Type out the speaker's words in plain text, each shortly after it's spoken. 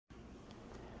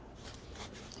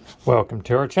Welcome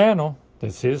to our channel.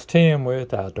 This is Tim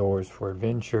with Outdoors for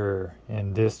Adventure.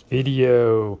 In this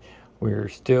video, we're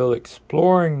still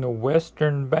exploring the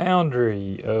western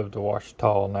boundary of the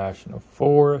Ouachita National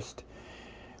Forest.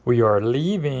 We are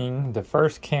leaving the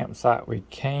first campsite we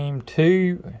came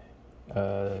to.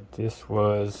 This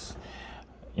was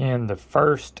in the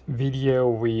first video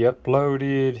we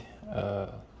uploaded.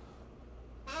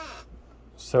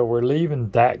 So we're leaving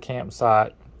that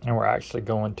campsite and we're actually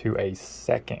going to a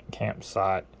second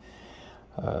campsite.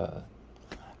 A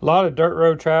lot of dirt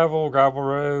road travel, gravel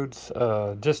roads,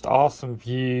 just awesome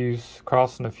views,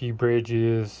 crossing a few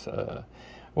bridges.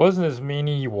 Wasn't as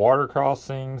many water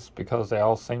crossings because they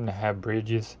all seem to have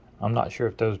bridges. I'm not sure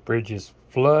if those bridges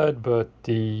flood, but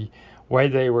the way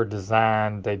they were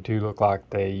designed, they do look like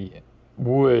they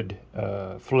would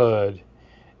flood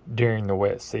during the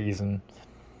wet season.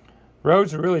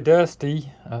 Roads are really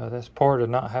dusty. That's part of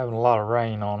not having a lot of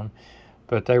rain on them.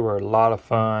 But they were a lot of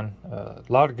fun. A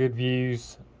lot of good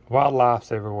views.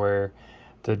 Wildlife's everywhere.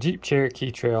 The Jeep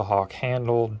Cherokee Trailhawk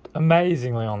handled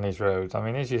amazingly on these roads. I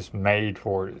mean, it's just made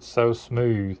for it. It's so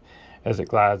smooth as it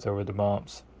glides over the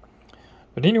bumps.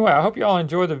 But anyway, I hope you all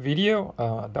enjoy the video.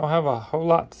 Don't have a whole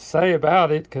lot to say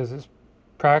about it because it's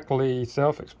practically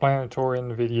self-explanatory in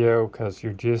the video because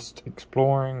you're just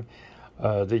exploring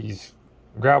these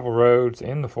gravel roads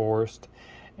in the forest.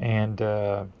 And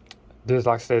this,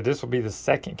 like I said, this will be the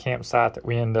second campsite that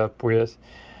we end up with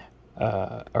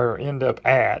or end up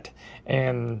at,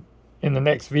 and in the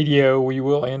next video we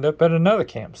will end up at another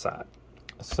campsite.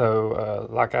 So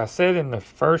like I said in the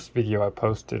first video I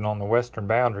posted on the western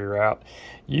boundary route,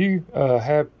 you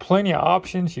have plenty of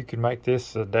options. You could make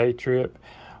this a day trip,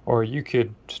 or you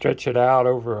could stretch it out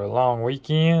over a long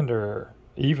weekend, or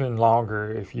even longer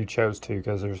if you chose to,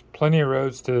 because there's plenty of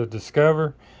roads to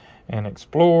discover and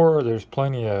explore. There's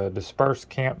plenty of dispersed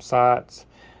campsites.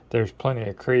 There's plenty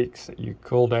of creeks that you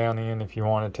cool down in if you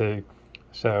wanted to.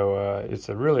 So it's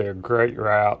really a great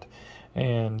route,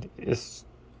 and it's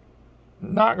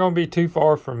not going to be too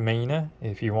far from Mena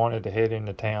if you wanted to head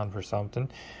into town for something.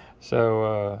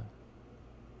 So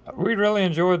we really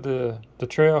enjoyed the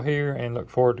trail here and look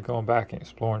forward to going back and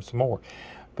exploring some more.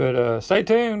 But stay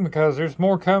tuned because there's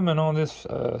more coming on this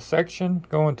section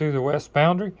going through the west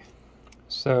boundary.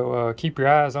 So keep your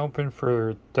eyes open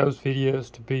for those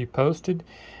videos to be posted.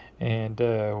 And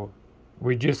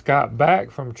we just got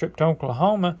back from a trip to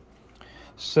Oklahoma.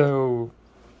 So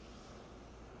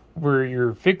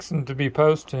you're fixing to be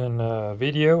posting a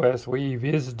video as we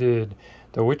visited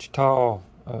the Ouachita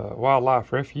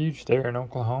Wildlife Refuge there in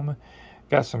Oklahoma.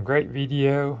 Got some great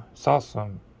video, saw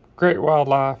some great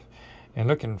wildlife, and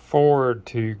looking forward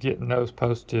to getting those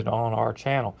posted on our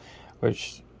channel,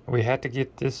 which we had to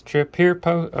get this trip here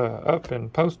up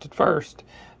and posted first,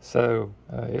 so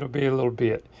it'll be a little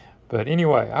bit. But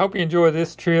anyway, I hope you enjoy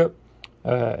this trip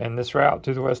and this route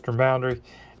to the western boundary,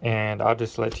 and I'll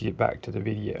just let you get back to the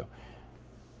video.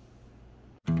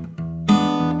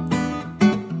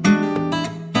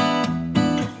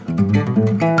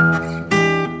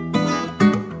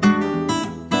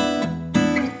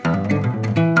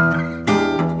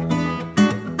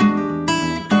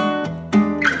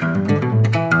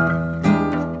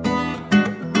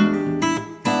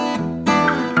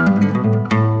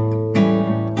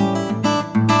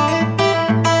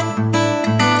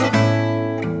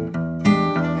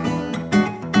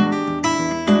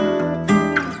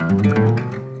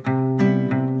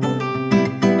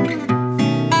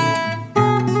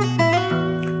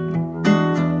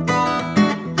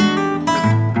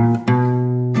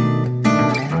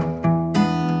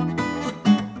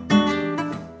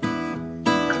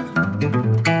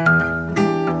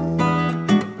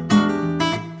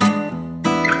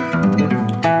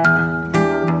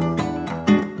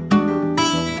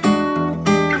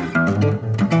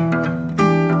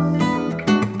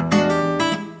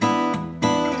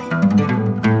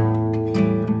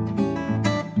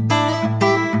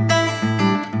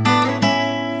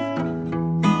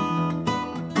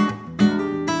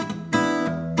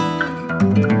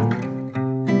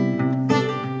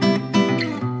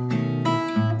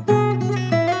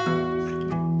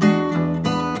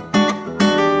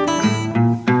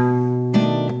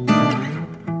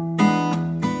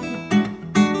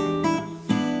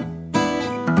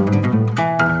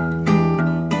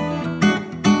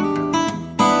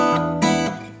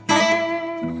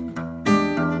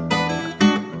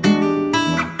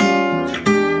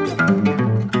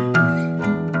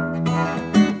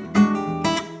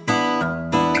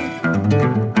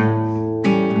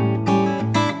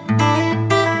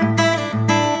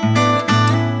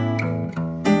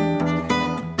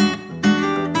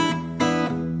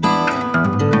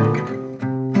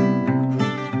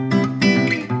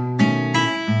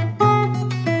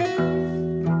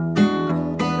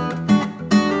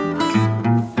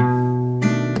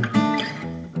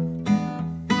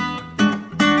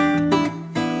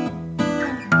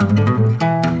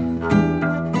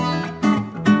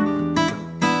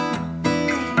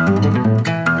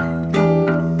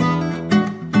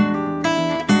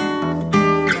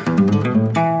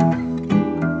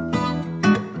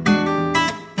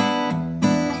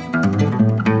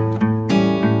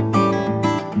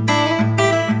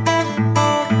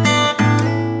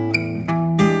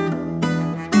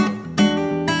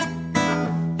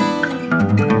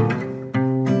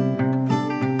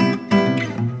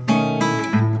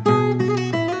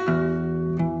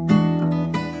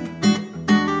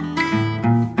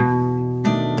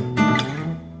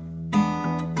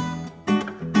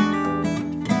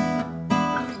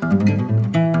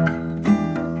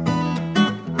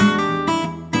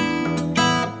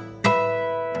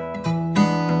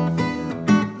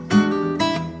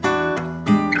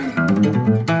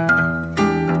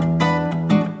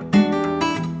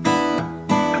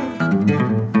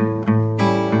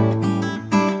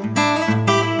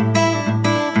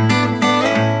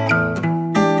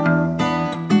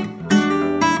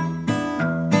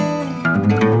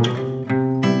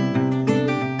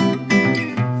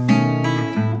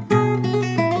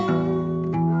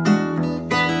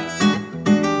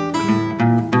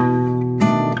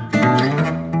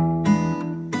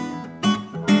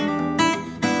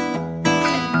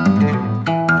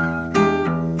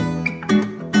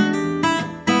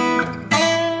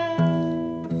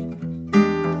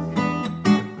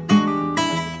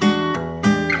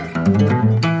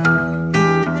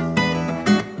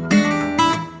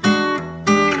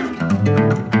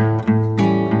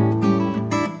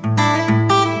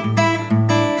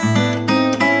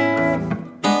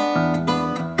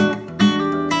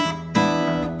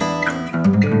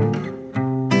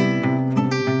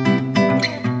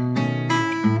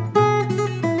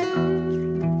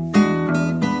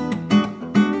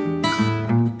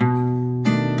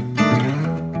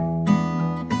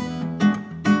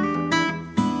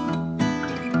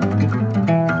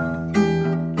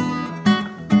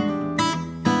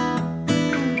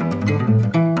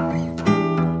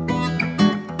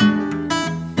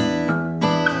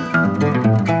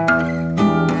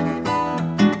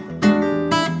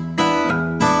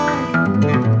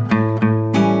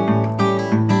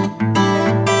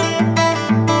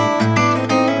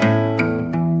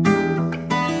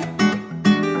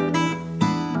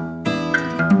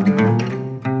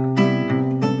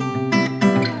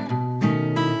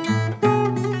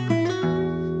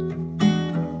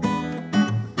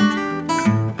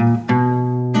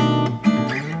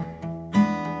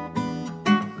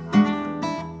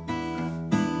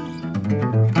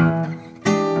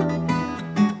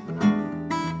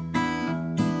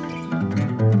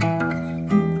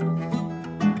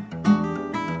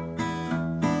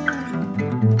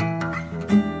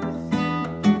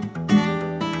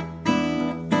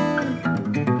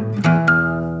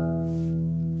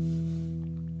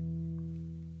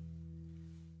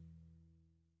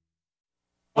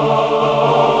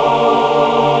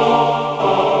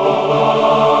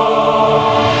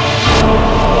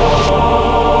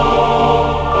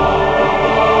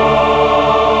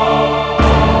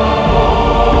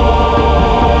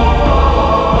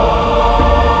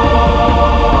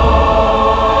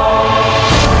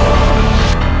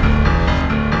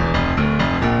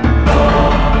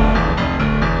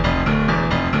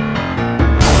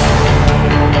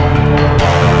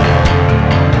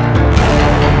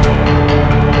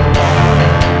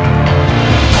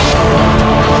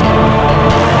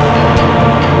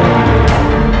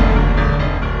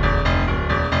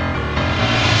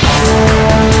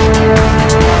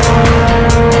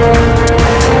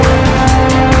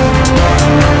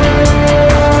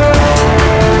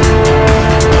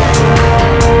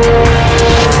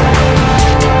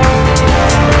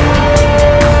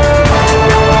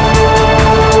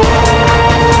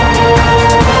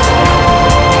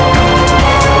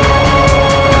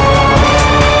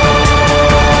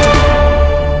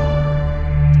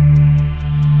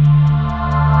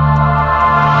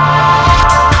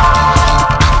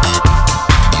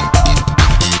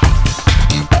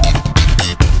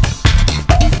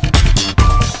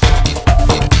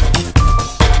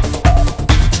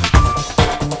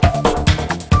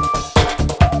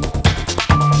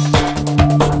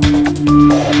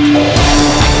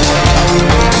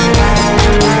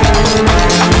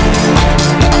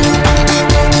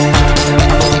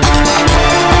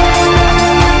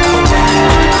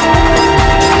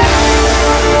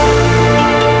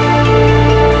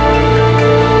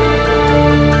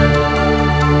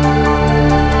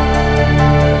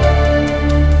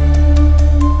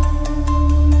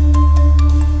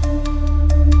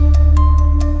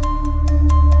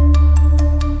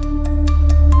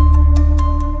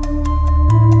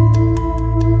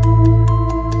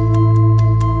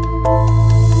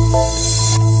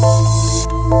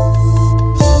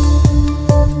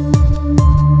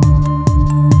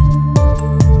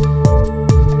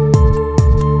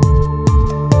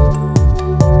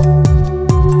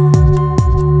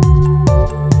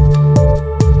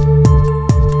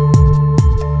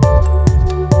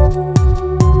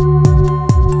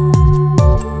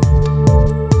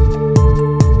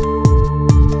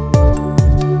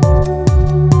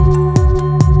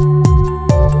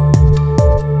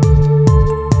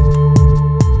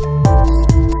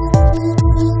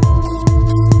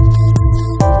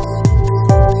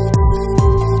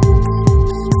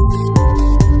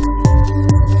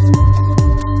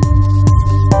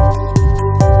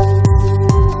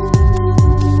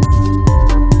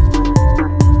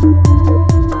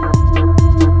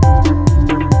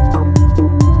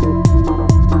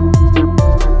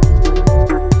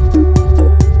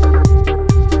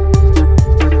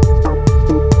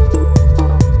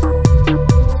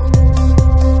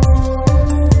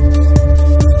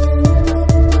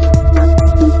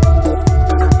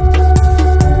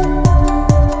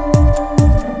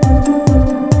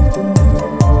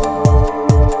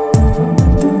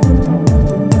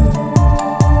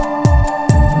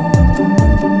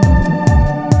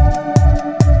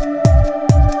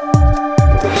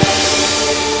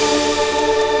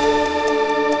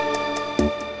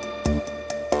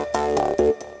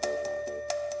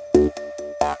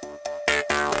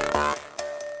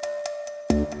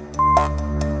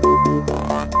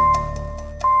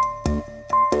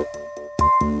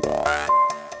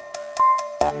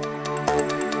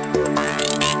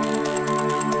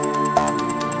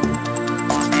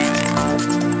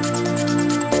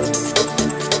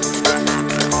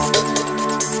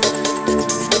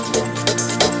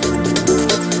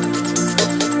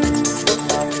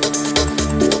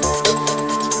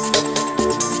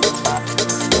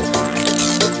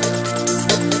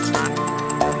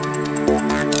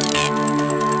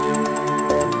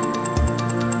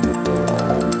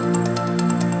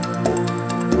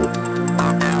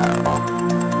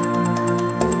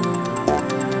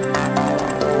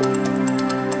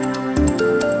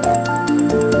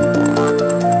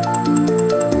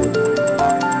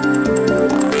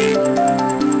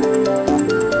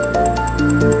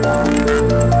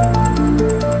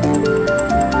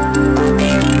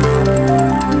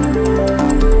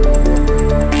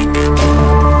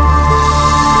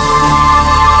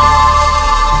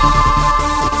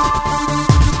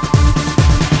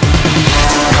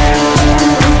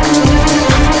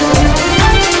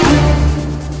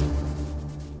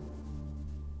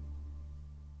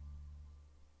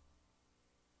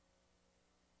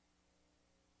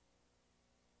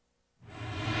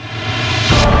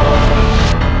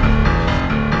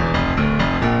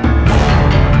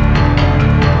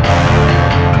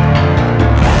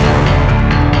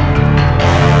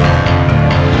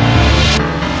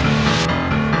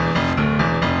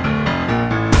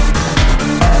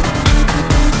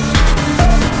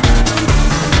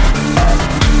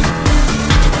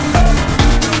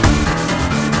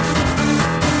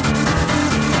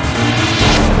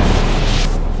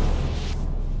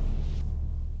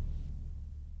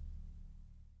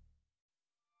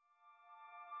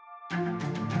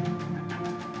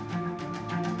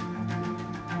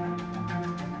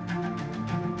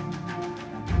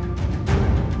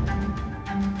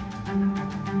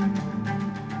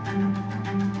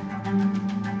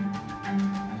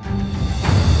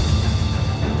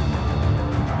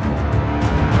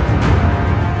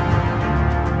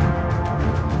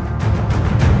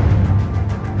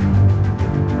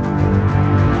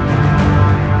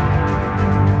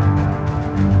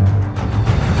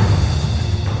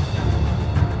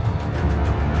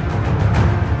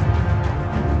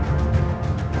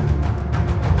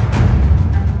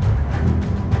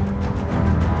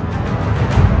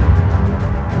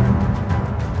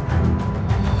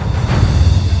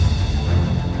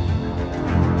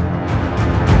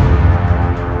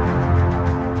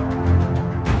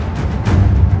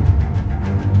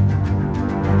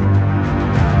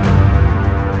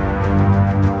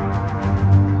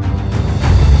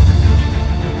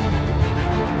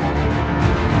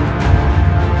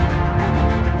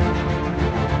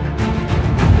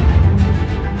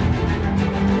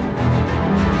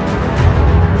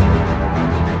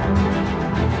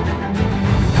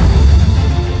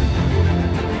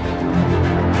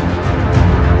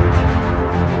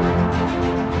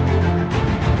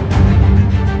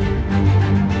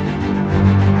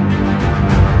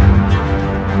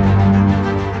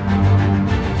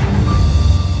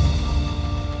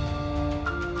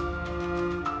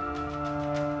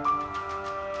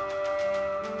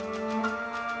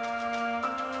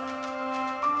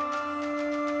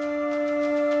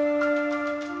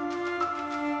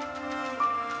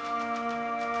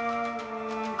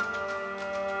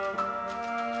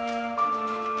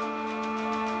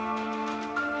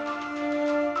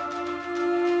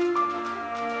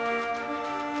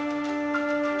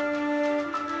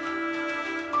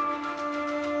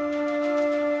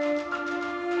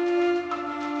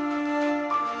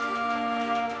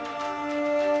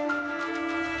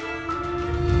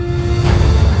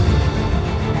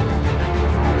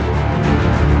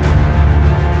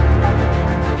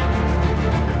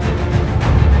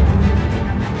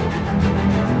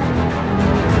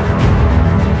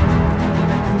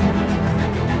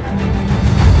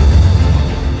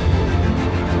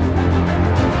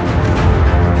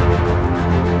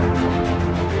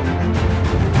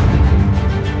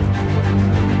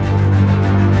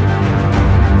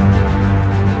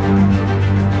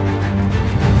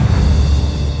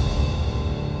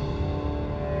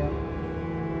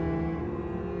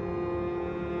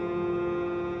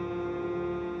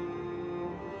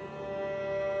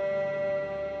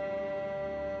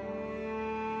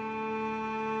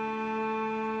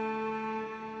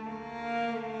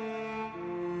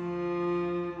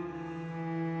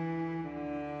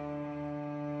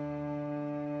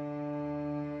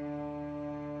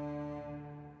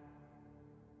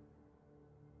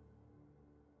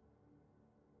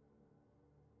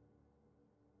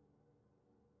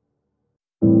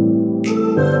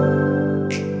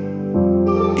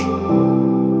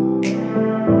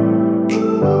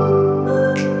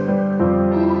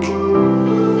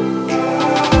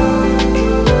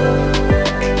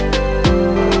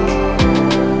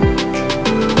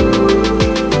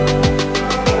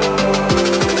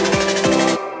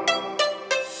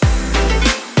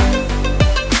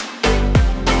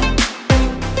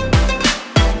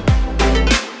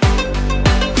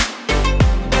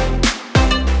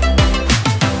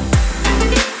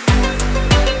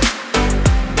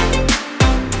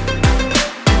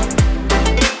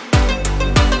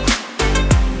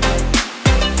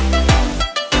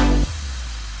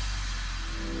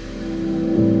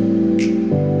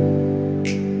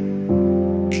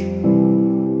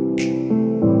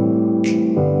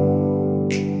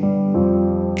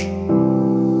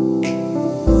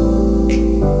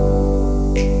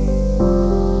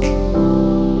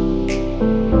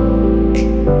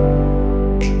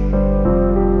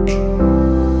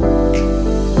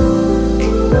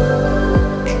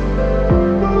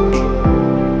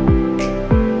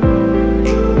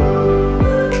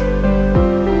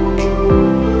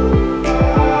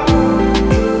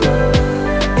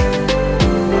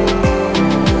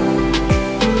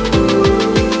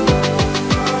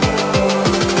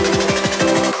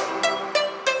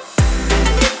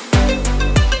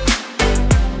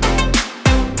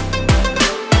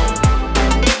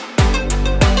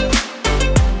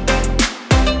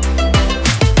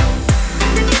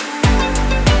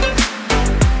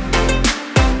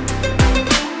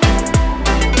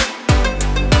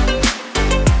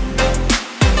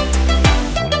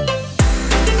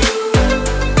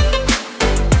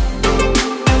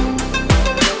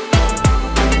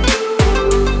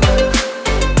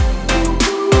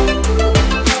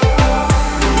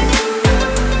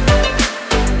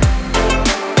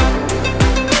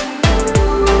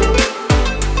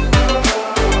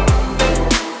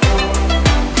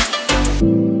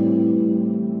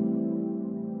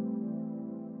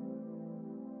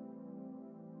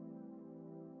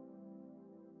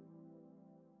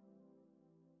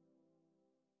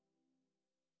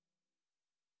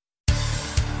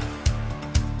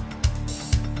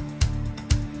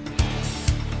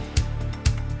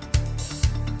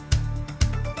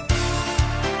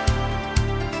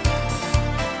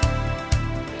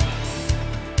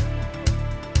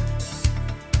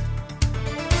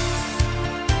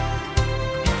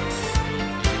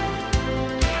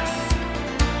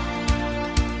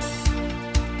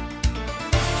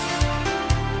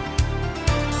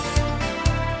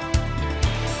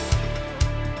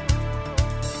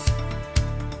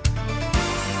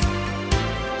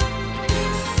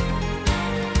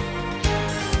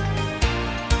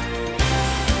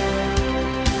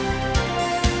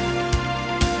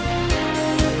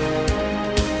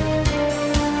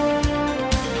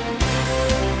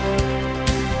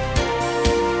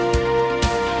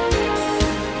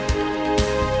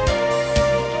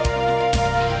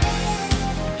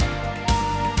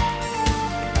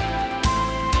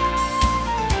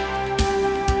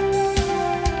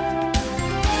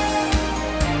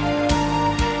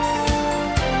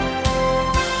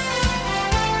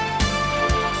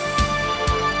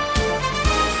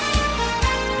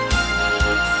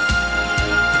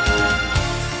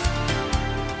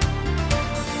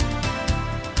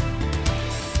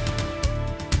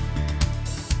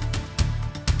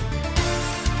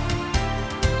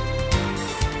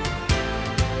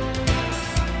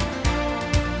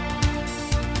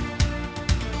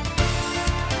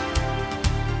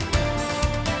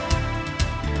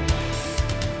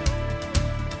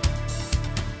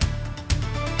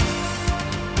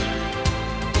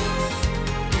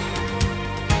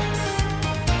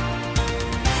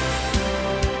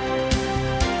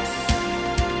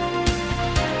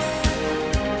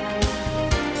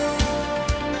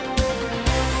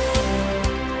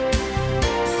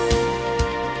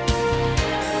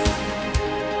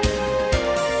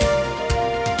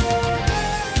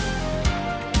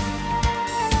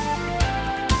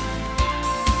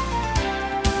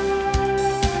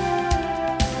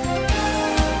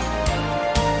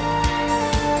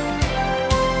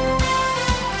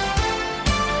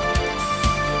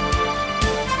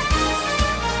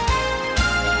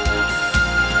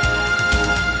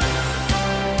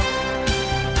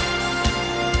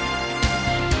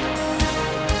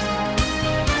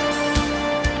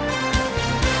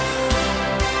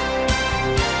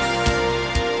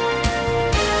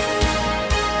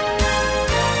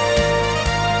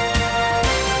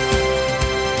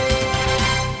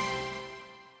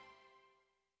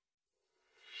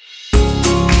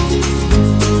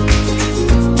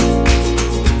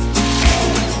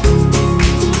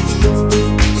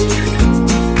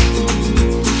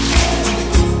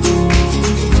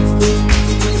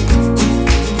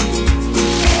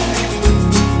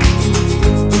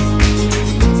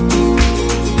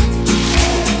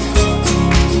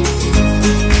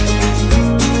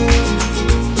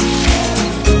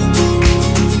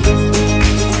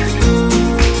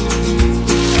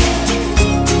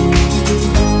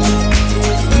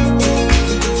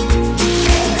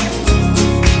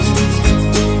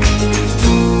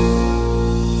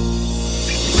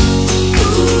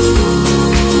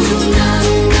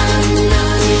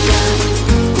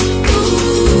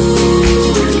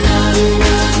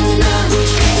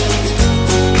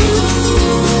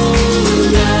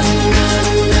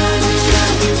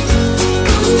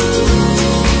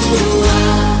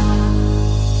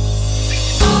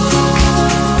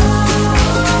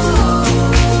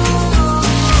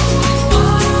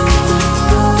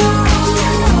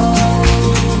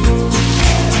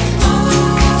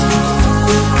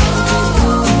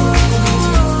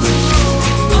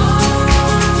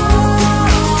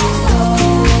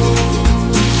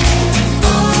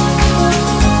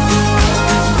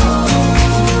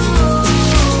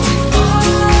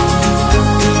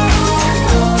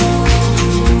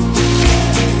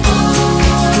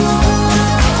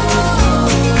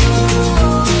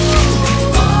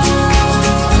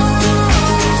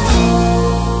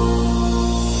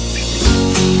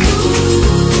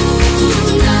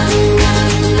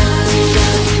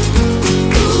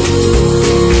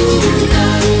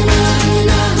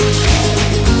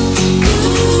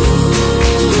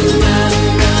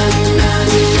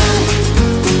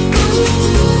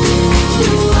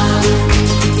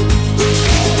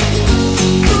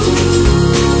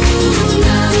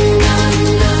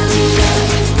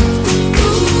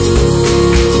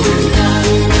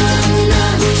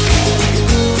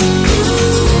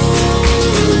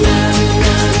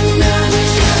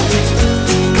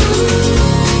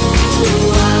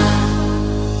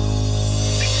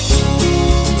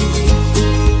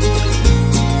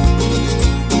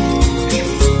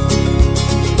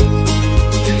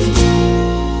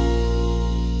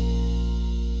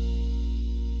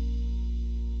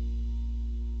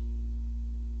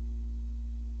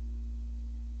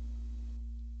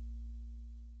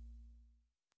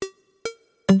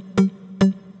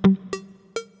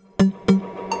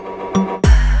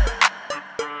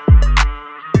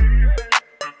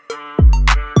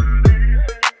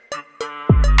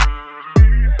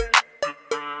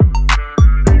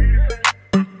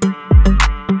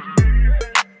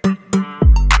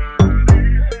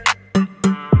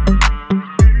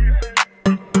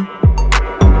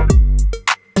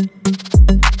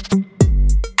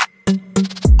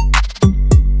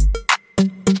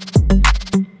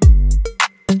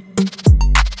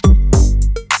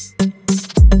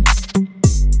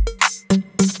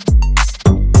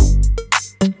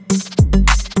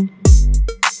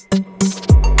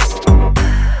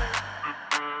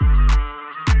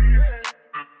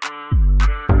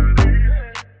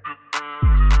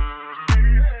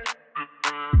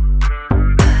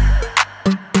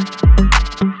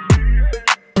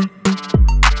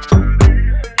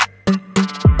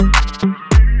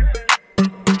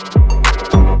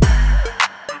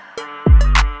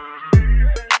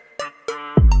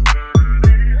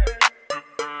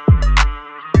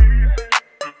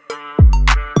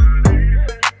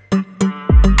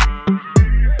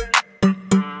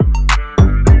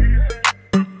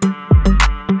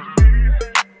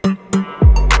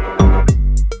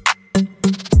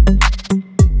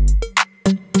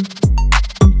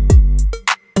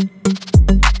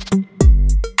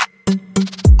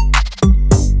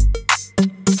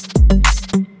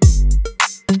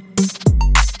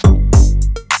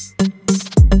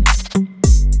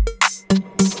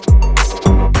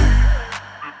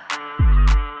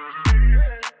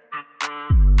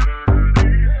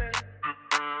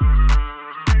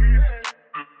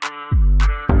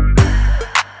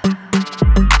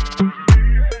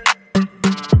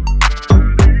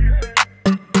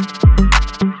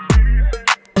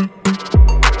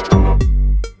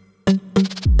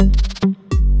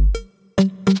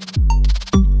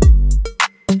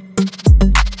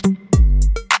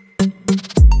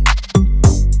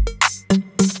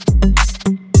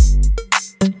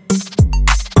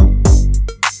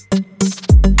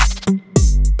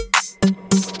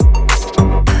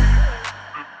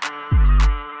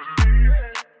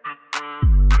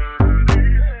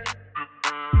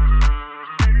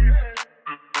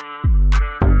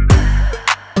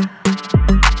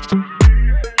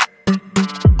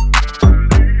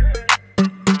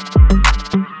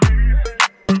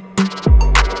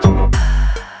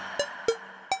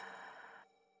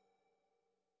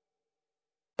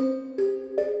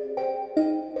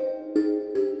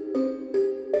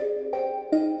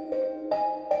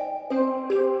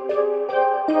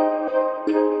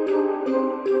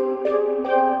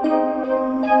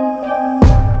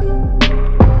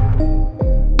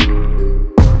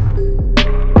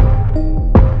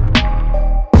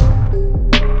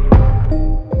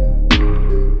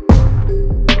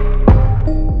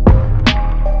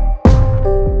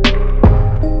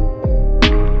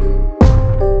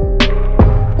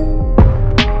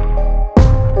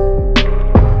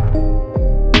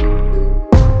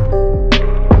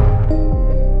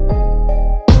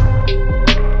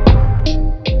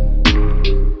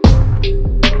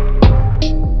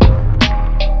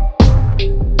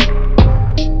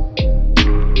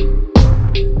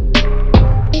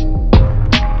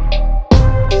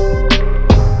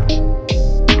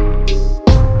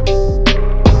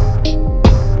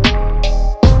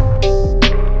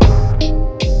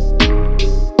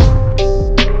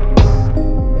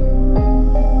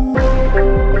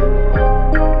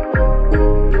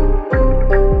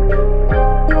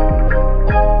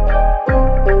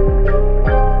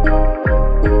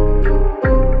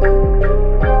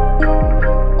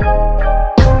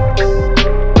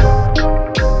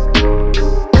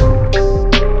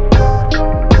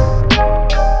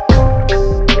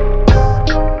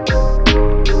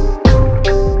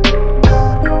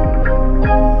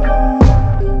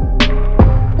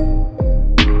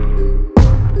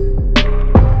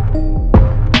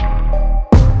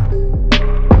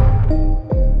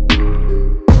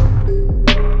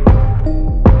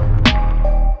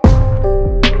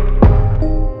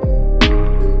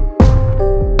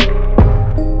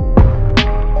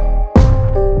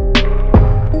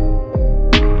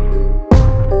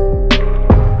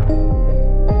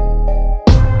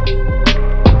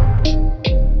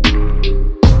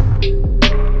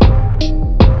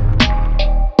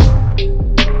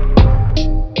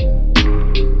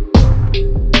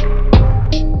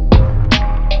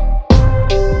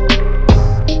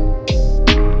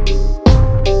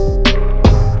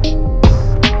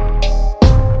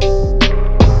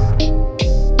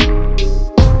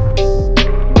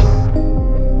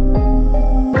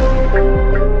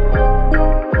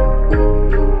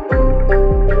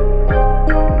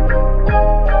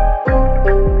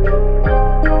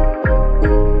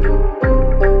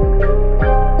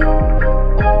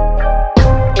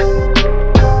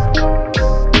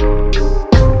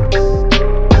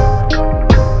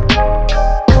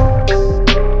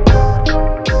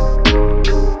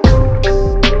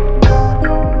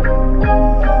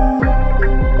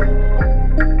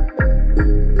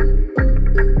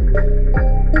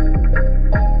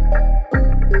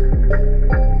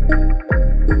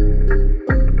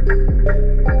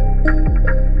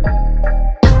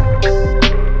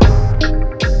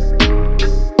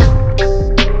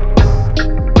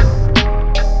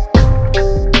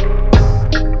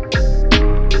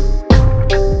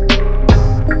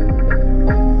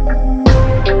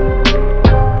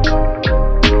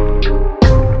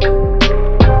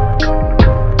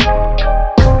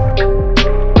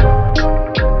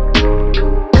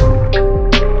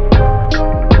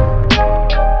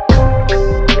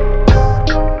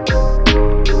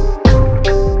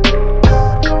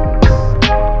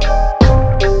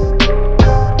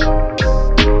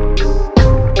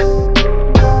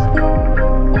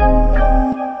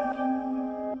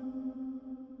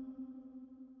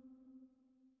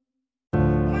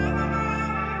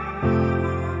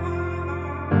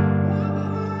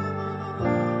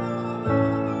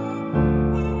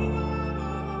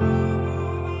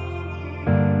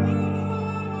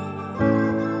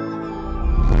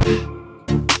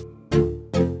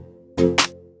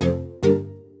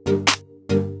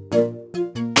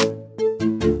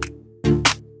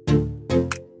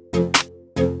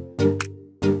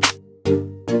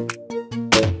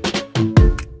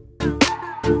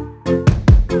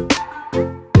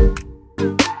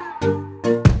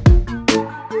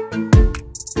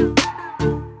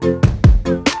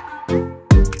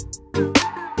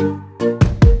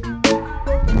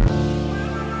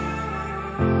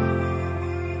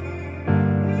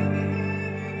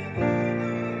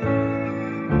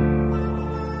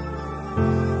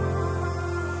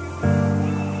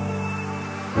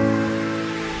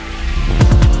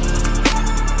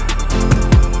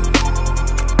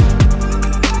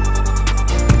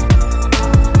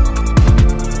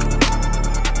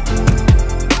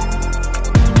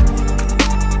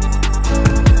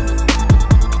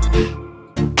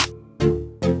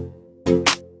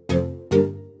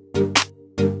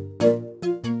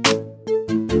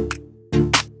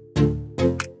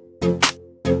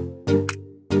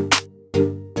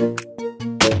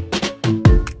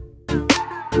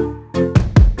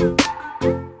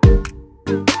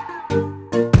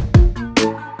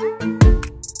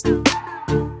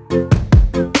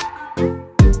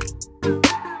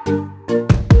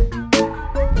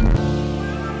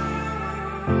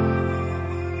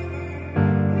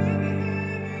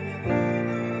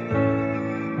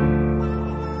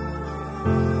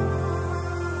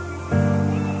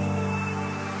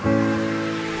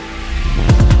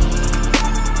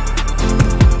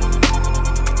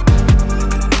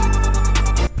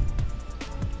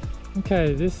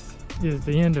 Okay, this is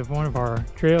the end of one of our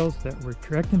trails that we're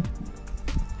trekking.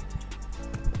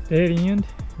 Dead end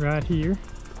right here.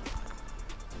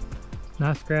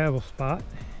 Nice gravel spot.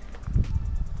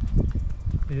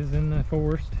 It is in the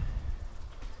forest.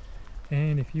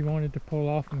 And if you wanted to pull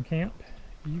off and camp,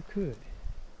 you could.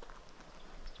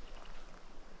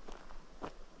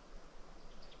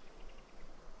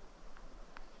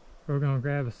 We're going to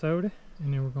grab a soda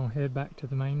and then we're going to head back to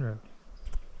the main road.